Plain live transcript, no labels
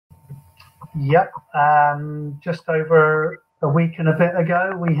Yep. Just over a week and a bit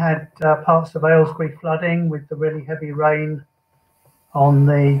ago, we had parts of Aylesbury flooding with the really heavy rain on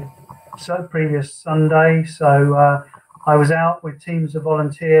the previous Sunday. So I was out with teams of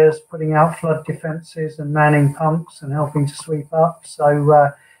volunteers putting out flood defences and manning pumps and helping to sweep up.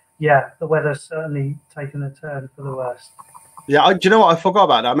 So yeah, the weather's certainly taken a turn for the worst. Yeah, do you know what I forgot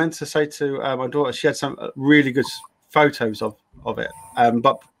about? I meant to say to my daughter, she had some really good photos of it,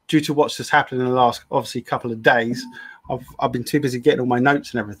 but due to what's just happened in the last, obviously, couple of days, I've been too busy getting all my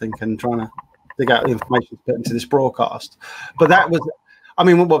notes and everything and trying to dig out the information to put into this broadcast. But that was, I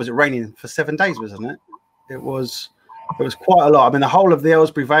mean, what was it, raining for 7 days, wasn't it? It was quite a lot. I mean, the whole of the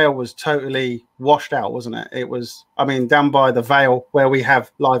Aylesbury Vale was totally washed out, wasn't it? It was, I mean, down by the Vale where we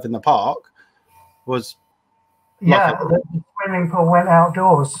have Live in the Park was. Yeah, the swimming pool went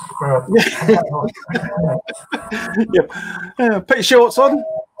outdoors for a yeah. Put your shorts on.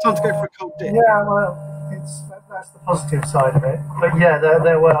 Time to go for a cold dip. Yeah, well, that's the positive side of it. But yeah,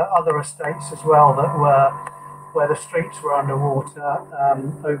 there were other estates as well that were where the streets were underwater.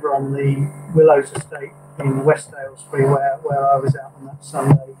 Over on the Willows estate in West Aylesbury, where I was out on that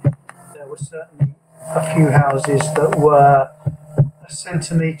Sunday, there were certainly a few houses that were a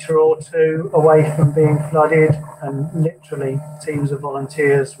centimetre or two away from being flooded, and literally teams of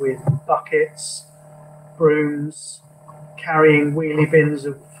volunteers with buckets, brooms, carrying wheelie bins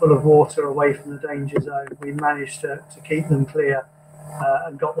full of water away from the danger zone. We managed to keep them clear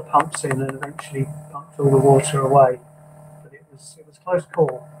and got the pumps in and eventually pumped all the water away. But it was close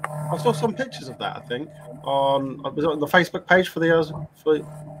call. I saw some pictures of that, I think, was it on the Facebook page for the Aylesbury?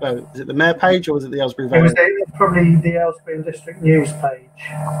 Is it the Mayor page or was it the Aylesbury Vale? It was probably the Aylesbury District News page.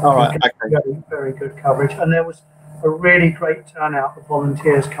 All right, okay. Very, very good coverage. And there was a really great turnout of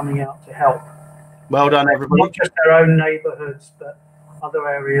volunteers coming out to help. Well done, everybody. Not just their own neighbourhoods, but other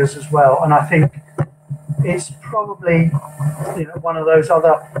areas as well. And I think it's probably one of those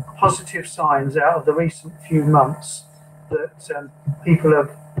other positive signs out of the recent few months that people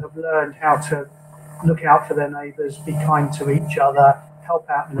have learned how to look out for their neighbours, be kind to each other, help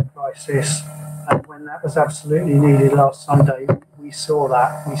out in a crisis. And when that was absolutely needed last Sunday, we saw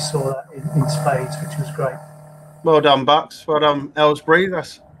that. We saw that in spades, which was great. Well done, Bucks. Well done, Aylesbury.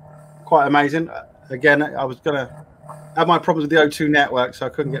 That's quite amazing. Again, I was going to have my problems with the O2 network, so I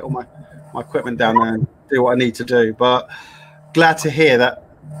couldn't get all my equipment down there and do what I need to do. But glad to hear that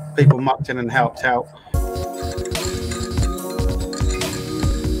people mucked in and helped out.